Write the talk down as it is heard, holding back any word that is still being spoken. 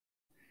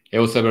Hey,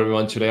 what's up,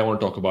 everyone? Today I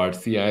want to talk about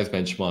CIS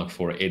benchmark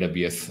for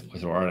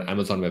AWS or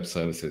Amazon Web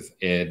Services.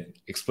 It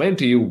explained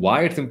to you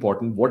why it's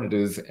important, what it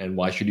is, and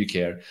why should you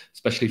care,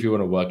 especially if you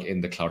want to work in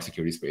the cloud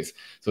security space.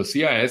 So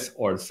CIS,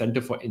 or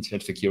Center for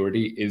Internet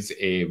Security, is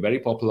a very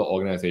popular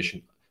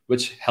organization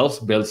which helps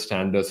build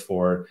standards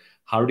for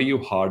how do you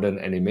harden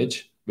an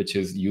image which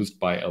is used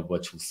by a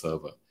virtual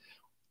server.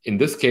 In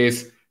this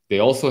case, they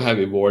also have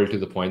evolved to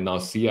the point now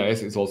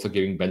CIS is also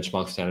giving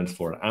benchmark standards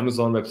for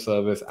Amazon Web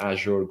Service,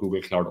 Azure,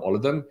 Google Cloud, all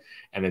of them.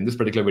 And in this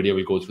particular video,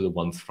 we'll go through the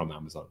ones from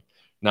Amazon.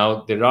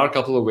 Now, there are a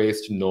couple of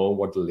ways to know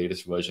what the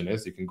latest version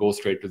is. You can go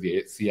straight to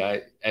the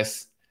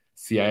CIS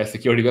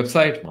security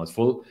website,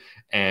 mouthful,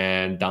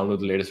 and download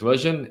the latest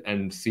version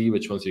and see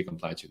which ones you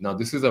comply to. Now,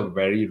 this is a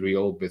very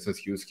real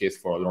business use case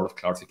for a lot of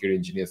cloud security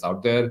engineers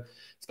out there,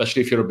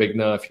 especially if you're a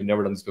beginner, if you've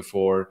never done this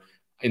before.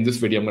 In this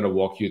video, I'm going to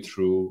walk you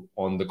through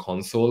on the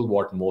console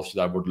what most of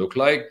that would look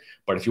like.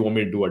 But if you want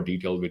me to do a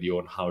detailed video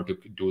on how to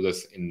do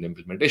this in an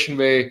implementation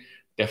way,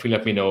 definitely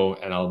let me know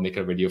and I'll make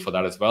a video for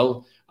that as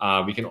well.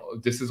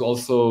 This is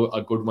also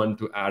a good one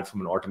to add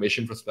from an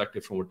automation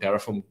perspective from a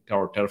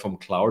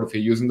Terraform Cloud. If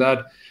you're using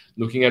that,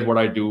 looking at what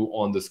I do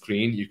on the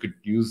screen, you could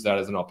use that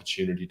as an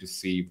opportunity to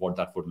see what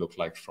that would look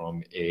like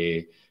from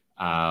a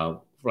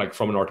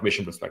from an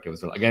automation perspective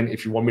as well. Again,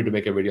 if you want me to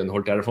make a video on the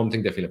whole Terraform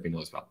thing, definitely let me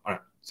know as well. All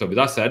right. So with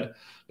that said,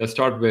 let's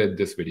start with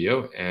this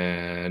video,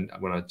 and I'm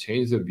going to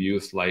change the view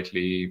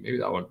slightly. Maybe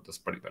that one, that's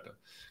pretty better.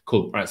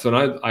 Cool. All right. So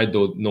now I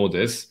don't know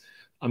this.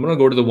 I'm going to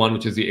go to the one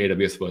which is the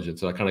AWS version.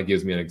 So that kind of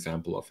gives me an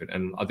example of it.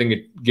 And I think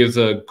it gives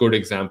a good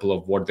example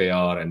of what they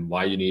are and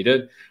why you need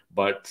it.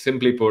 But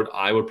simply put,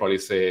 I would probably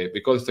say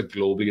because it's a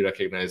globally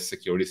recognized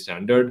security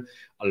standard,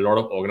 a lot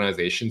of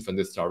organizations, when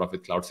they start off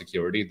with cloud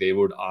security, they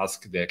would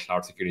ask their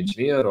cloud security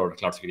engineer or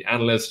cloud security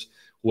analyst,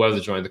 whoever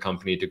joined the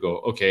company, to go,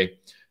 okay,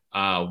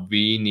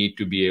 we need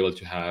to be able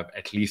to have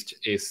at least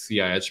a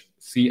CIS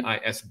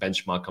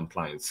benchmark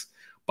compliance.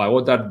 By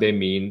what that they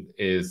mean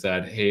is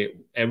that, hey,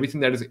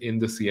 everything that is in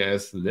the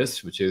CIS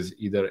list, which is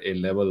either a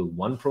level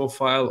 1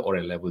 profile or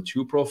a level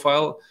 2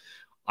 profile,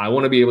 I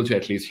want to be able to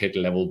at least hit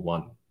level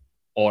 1,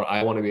 or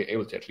I want to be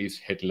able to at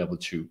least hit level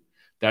 2.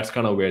 That's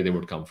kind of where they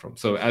would come from.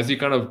 So as you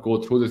kind of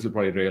go through this, you'll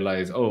probably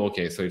realize, oh,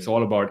 okay, so it's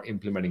all about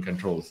implementing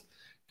controls.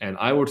 And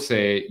I would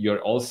say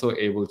you're also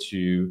able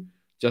to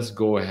just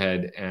go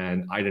ahead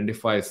and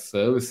identify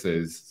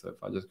services. So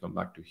if I just come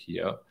back to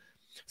here,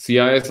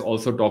 CIS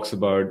also talks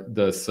about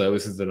the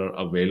services that are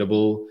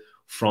available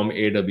from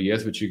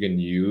AWS, which you can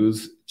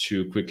use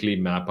to quickly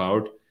map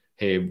out,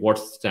 hey, what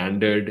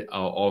standard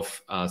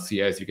of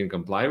CIS you can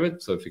comply with.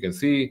 So if you can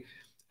see,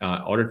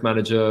 Audit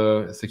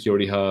Manager,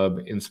 Security Hub,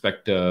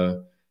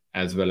 Inspector,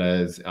 as well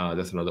as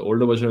there's another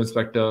older version of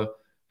Inspector,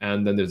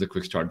 and then there's a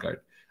quick start guide.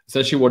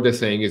 Essentially, what they're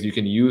saying is you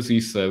can use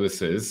these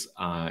services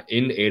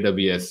in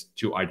AWS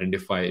to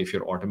identify if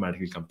you're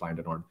automatically compliant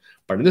or not.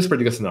 But in this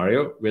particular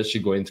scenario, we're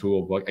actually going through a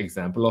work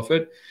example of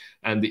it.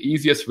 And the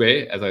easiest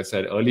way, as I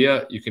said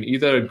earlier, you can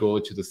either go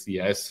to the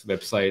CIS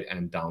website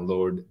and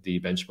download the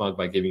benchmark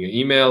by giving an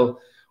email,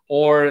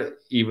 or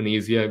even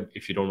easier,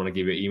 if you don't want to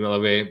give your email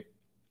away,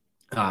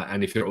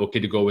 and if you're okay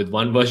to go with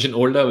one version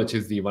older, which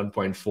is the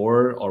 1.4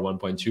 or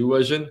 1.2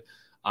 version,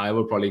 I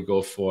would probably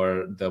go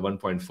for the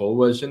 1.4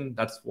 version.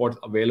 That's what's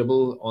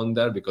available on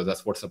there because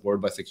that's what's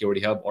supported by Security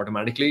Hub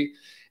automatically.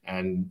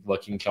 And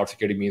working cloud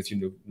security means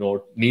you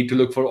need to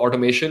look for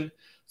automation.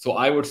 So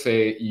I would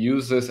say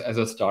use this as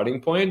a starting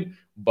point.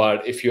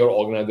 But if your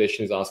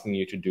organization is asking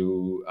you to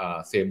do,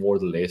 say, more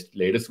the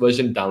latest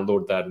version,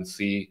 download that and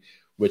see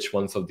which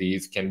ones of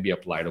these can be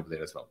applied over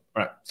there as well.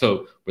 All right.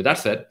 So with that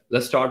said,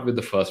 let's start with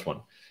the first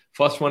one.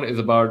 First one is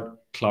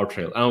about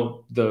CloudTrail.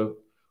 Now, the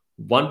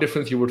one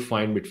difference you would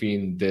find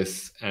between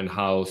this and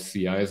how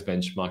CIS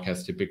benchmark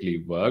has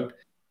typically worked,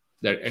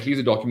 that at least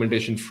the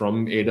documentation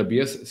from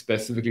AWS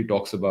specifically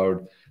talks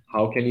about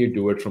how can you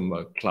do it from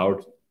a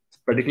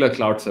particular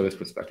cloud service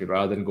perspective,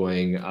 rather than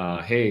going,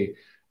 hey,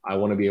 I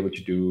want to be able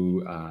to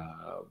do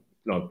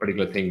a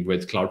particular thing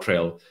with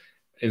CloudTrail.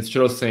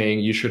 Instead of saying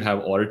you should have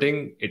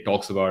auditing, it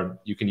talks about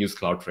you can use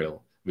CloudTrail,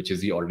 which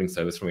is the auditing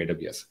service from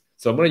AWS.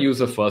 So I'm going to use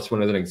the first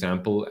one as an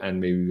example, and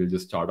maybe we'll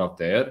just start off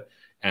there.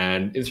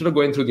 And instead of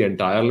going through the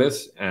entire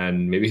list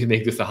and maybe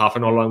make this a half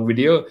an hour long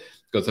video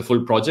because it's a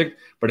full project,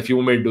 but if you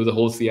want me to do the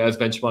whole CIS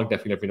benchmark,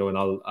 definitely let me know and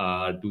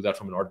I'll do that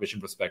from an automation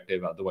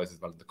perspective. Otherwise,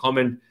 as well in the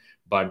comment.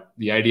 But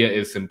the idea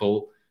is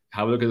simple.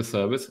 Have a look at the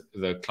service,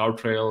 the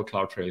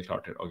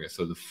CloudTrail. Okay,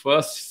 so the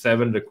first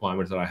 7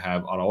 requirements that I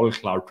have are all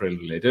CloudTrail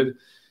related.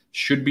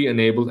 Should be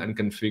enabled and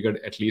configured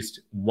at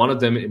least one of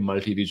them in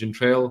multi-region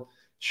trail.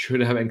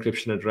 Should have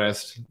encryption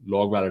addressed,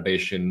 log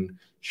validation,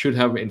 should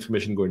have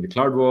information going to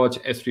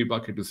CloudWatch, S3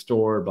 bucket to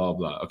store, blah,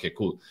 blah. Okay,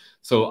 cool.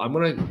 So I'm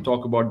going to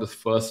talk about the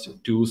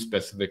first 2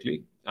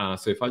 specifically.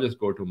 So if I just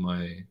go to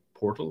my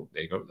portal,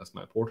 there you go, that's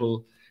my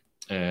portal.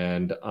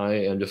 And I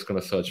am just going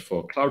to search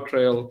for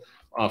CloudTrail.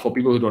 For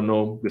people who don't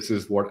know, this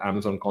is what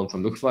Amazon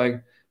console looks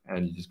like.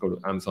 And you just go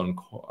to Amazon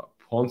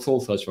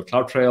console, search for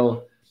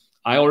CloudTrail.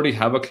 I already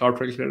have a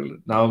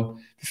CloudTrail. Now,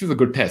 this is a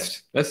good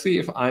test. Let's see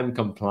if I'm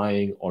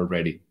complying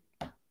already.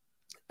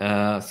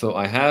 So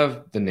I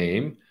have the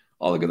name.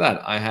 Oh, look at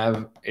that. I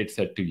have it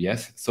set to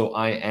yes. So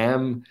I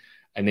am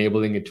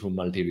enabling it to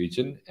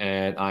multi-region,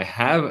 and I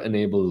have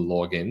enabled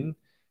login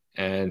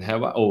and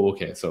have, oh,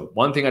 okay. So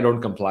one thing I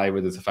don't comply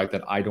with is the fact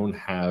that I don't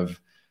have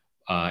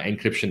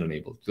encryption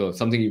enabled. So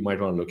something you might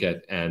want to look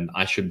at, and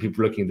I should be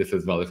looking at this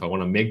as well if I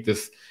want to make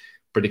this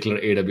particular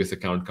AWS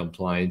account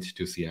compliant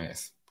to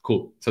CIS.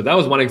 Cool. So that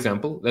was one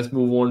example. Let's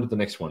move on to the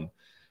next one.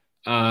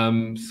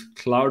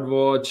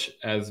 CloudWatch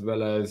as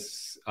well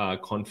as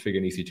config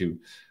and EC2.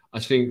 I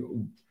think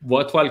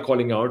worthwhile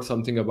calling out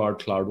something about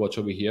CloudWatch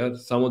over here.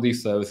 Some of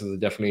these services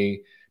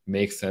definitely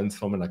make sense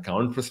from an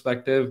account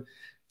perspective.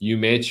 You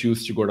may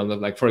choose to go down the,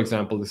 like, for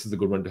example, this is a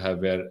good one to have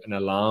where an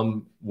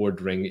alarm would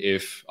ring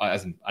if,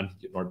 as in,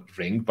 not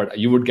ring, but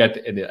you would get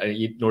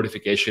a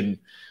notification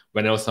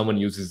whenever someone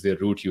uses their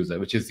root user,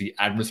 which is the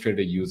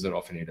administrator user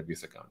of an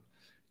AWS account.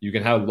 You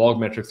can have log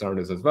metrics around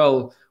this as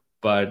well.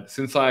 But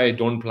since I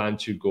don't plan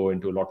to go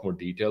into a lot more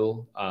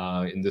detail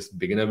in this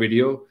beginner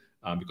video,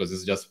 because this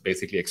is just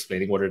basically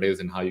explaining what it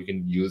is and how you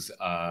can use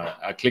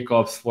a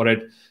ClickOps for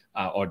it,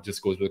 or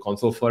just go to the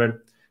console for it.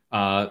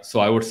 So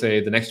I would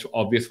say the next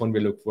obvious one we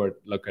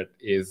look at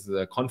is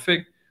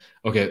config.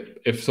 Okay,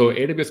 if so,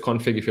 AWS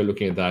config, if you're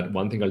looking at that,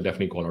 one thing I'll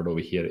definitely call out over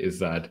here is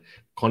that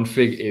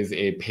config is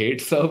a paid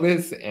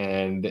service.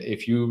 And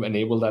if you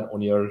enable that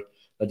on your,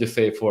 let's just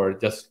say for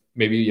just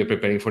maybe you're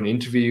preparing for an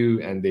interview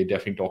and they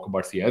definitely talk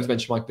about CIS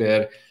benchmark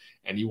there,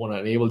 and you want to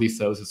enable these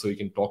services so you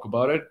can talk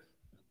about it,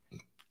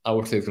 I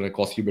would say it's going to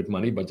cost you a bit of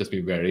money, but just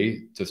be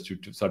wary just to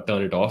start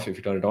turn it off if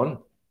you turn it on.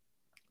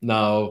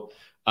 Now,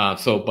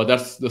 but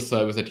that's the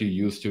service that you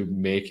use to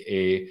make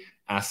a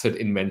asset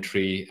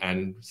inventory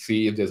and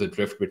see if there's a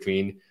drift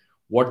between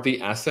what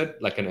the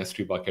asset, like an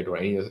S3 bucket or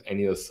any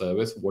other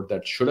service, what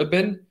that should have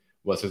been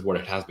versus what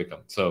it has become.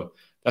 So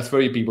that's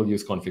where people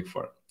use config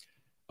for.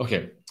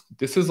 Okay,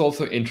 this is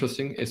also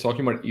interesting. It's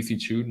talking about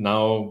EC2.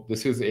 Now,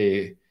 this is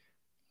a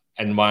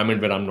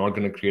environment where I'm not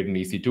going to create an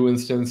EC2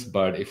 instance,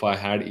 but if I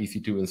had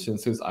EC2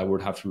 instances, I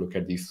would have to look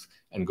at these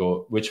and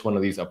go, which one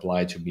of these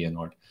apply to me or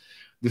not.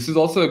 This is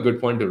also a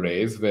good point to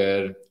raise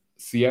where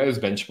CIS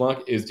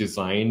benchmark is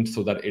designed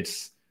so that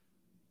it's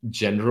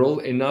general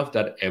enough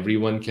that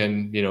everyone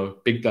can,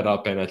 pick that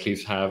up and at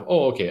least have,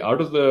 oh, okay,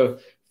 out of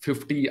the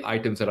 50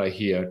 items that I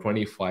hear,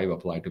 25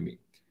 apply to me.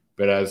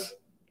 Whereas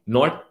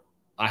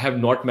I have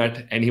not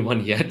met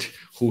anyone yet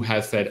who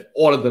has said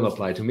all of them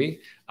apply to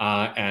me.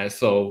 And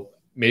so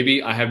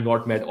maybe I have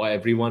not met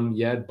everyone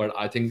yet, but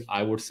I think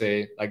I would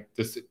say like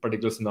this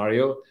particular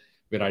scenario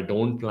where I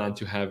don't plan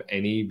to have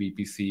any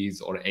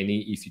VPCs or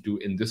any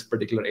EC2 in this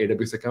particular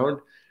AWS account,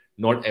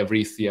 not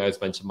every CIS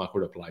benchmark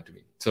would apply to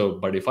me. So,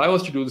 but if I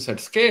was to do this at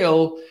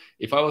scale,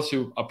 if I was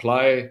to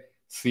apply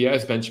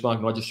CIS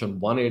benchmark, not just on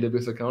one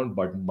AWS account,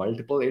 but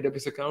multiple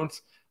AWS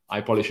accounts,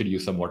 I probably should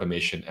use some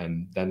automation,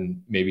 and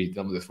then maybe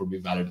some of this would be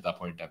valid at that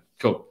point in time.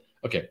 Cool.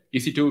 Okay,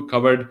 EC2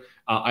 covered.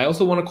 I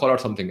also want to call out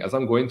something. As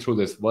I'm going through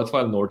this,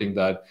 worthwhile noting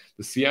that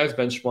the CIS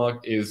benchmark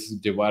is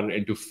divided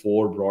into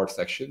 4 broad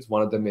sections.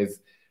 One of them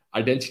is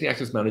identity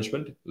access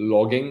management,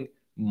 logging,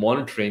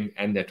 monitoring,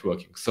 and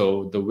networking.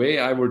 So the way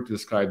I would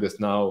describe this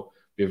now,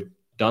 we've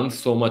done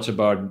so much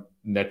about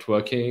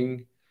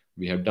networking.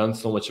 We have done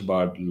so much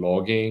about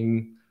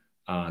logging.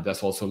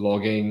 That's also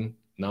logging.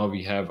 Now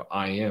we have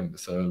IAM.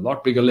 It's a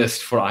lot bigger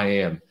list for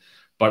IAM.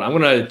 But I'm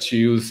going to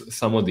choose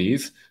some of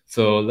these.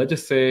 So let's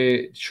just say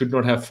it should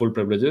not have full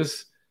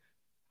privileges.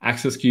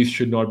 Access keys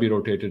should not be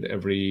rotated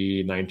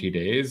every 90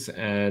 days.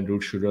 And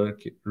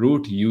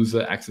root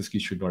user access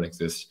keys should not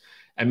exist.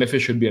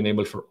 MFA should be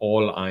enabled for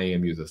all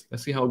IAM users.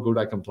 Let's see how good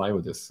I comply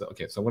with this.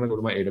 Okay, so I'm going to go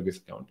to my AWS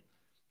account.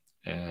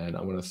 And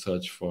I'm going to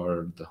search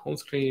for the home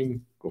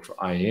screen, go for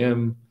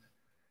IAM.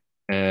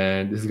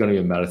 And this is going to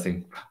be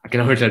embarrassing. I can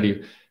never tell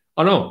you.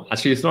 Oh, no,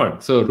 actually, it's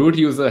not. So root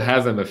user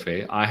has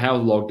MFA. I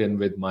have logged in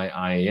with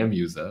my IAM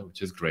user,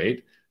 which is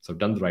great. So I've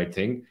done the right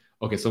thing.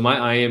 Okay, so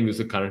my IAM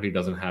user currently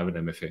doesn't have an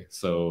MFA.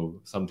 So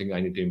something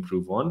I need to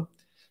improve on.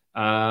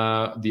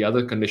 The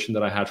other condition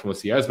that I had from a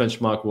CIS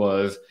benchmark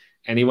was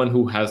anyone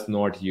who has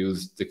not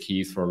used the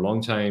keys for a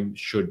long time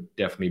should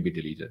definitely be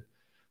deleted.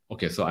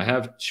 Okay, so I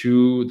have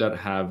 2 that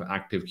have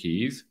active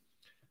keys.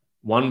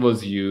 One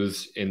was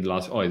used in the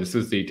last, this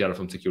is the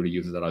Terraform security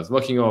user that I was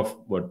working off,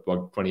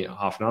 about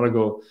half an hour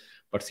ago.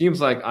 But seems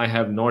like I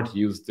have not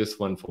used this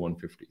one for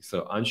 150.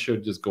 So I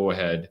should just go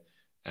ahead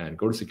and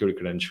go to security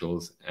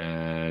credentials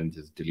and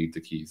just delete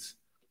the keys.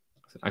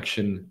 So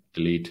action,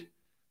 delete.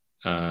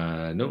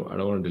 No, I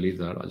don't want to delete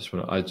that.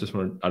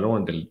 I don't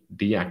want to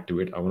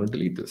deactivate. I want to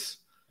delete this.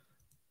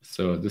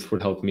 So this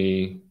would help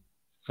me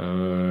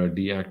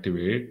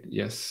deactivate.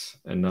 Yes.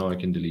 And now I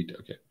can delete.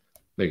 Okay,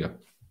 there you go.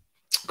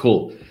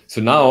 Cool.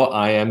 So now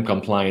I am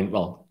compliant,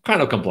 well,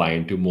 kind of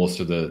compliant to most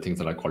of the things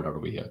that I called out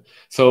over here.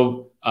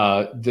 So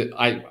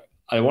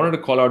I wanted to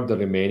call out the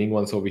remaining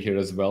ones over here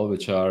as well,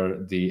 which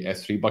are the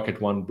S3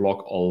 bucket one,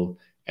 block all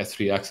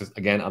S3 access.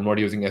 Again, I'm not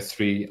using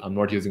S3. I'm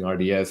not using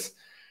RDS.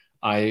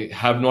 I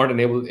have not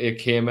enabled a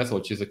KMS,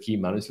 which is a key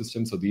management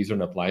system. So these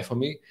don't apply for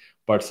me.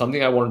 But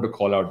something I wanted to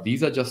call out,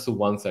 these are just the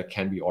ones that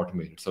can be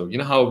automated. So you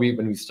know how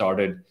when we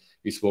started,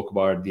 we spoke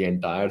about the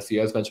entire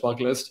CIS benchmark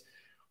list.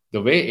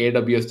 The way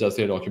AWS does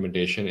their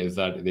documentation is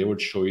that they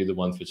would show you the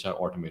ones which are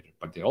automated,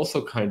 but they're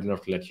also kind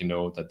enough to let you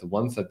know that the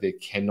ones that they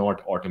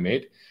cannot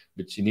automate,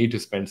 which you need to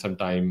spend some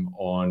time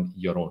on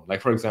your own.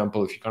 Like, for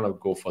example, if you kind of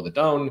go further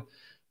down,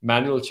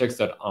 manual checks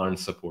that aren't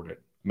supported,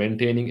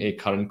 maintaining a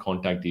current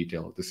contact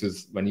detail. This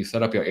is when you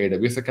set up your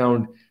AWS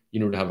account, you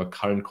need to have a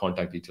current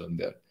contact detail in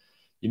there.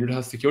 You need to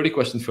have security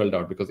questions filled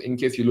out because in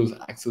case you lose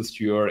access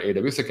to your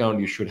AWS account,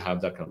 you should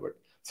have that covered.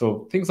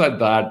 So things like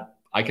that,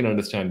 I can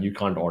understand you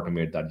can't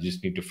automate that. You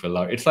just need to fill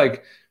out. It's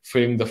like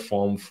filling the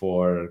form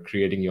for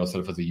creating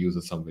yourself as a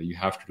user somewhere. You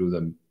have to do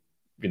them,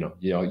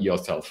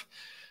 yourself.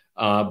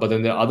 But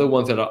then the other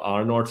ones that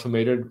are not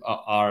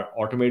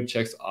automated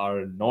checks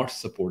are not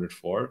supported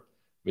for,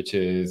 which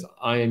is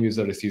IAM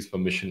user receives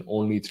permission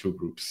only through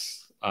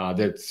groups.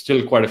 There's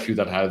still quite a few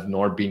that have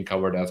not been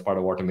covered as part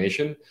of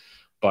automation,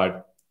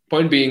 but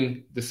point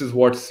being, this is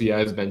what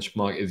CIS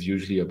benchmark is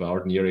usually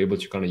about, and you're able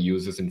to kind of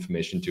use this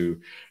information to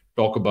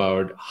talk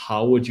about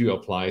how would you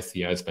apply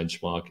CIS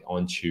benchmark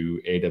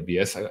onto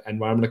AWS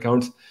environment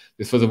accounts.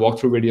 This was a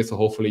walkthrough video, so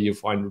hopefully you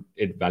find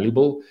it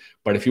valuable.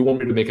 But if you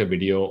want me to make a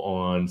video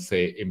on,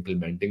 say,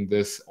 implementing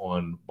this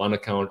on one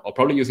account, or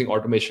probably using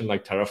automation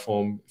like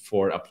Terraform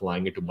for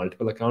applying it to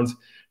multiple accounts,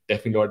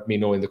 definitely let me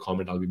know in the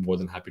comment. I'll be more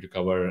than happy to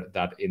cover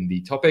that in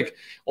the topic.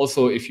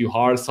 Also, if you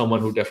are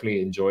someone who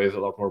definitely enjoys a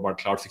lot more about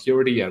cloud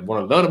security and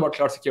want to learn about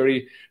cloud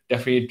security,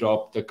 definitely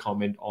drop the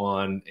comment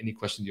on any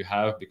questions you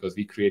have, because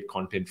we create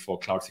content for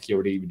cloud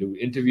security. We do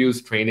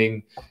interviews,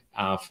 training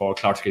for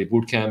Cloud Security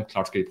Bootcamp,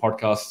 Cloud Security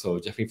Podcast. So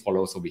definitely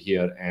follow us over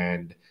here,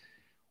 and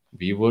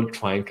we will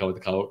try and cover the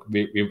cloud.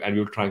 We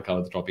will try and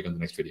cover the topic on the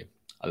next video.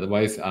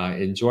 Otherwise,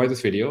 enjoy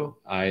this video.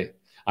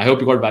 I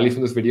hope you got value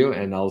from this video,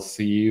 and I'll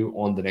see you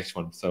on the next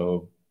one.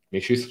 So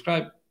make sure you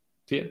subscribe.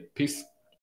 See ya. Peace.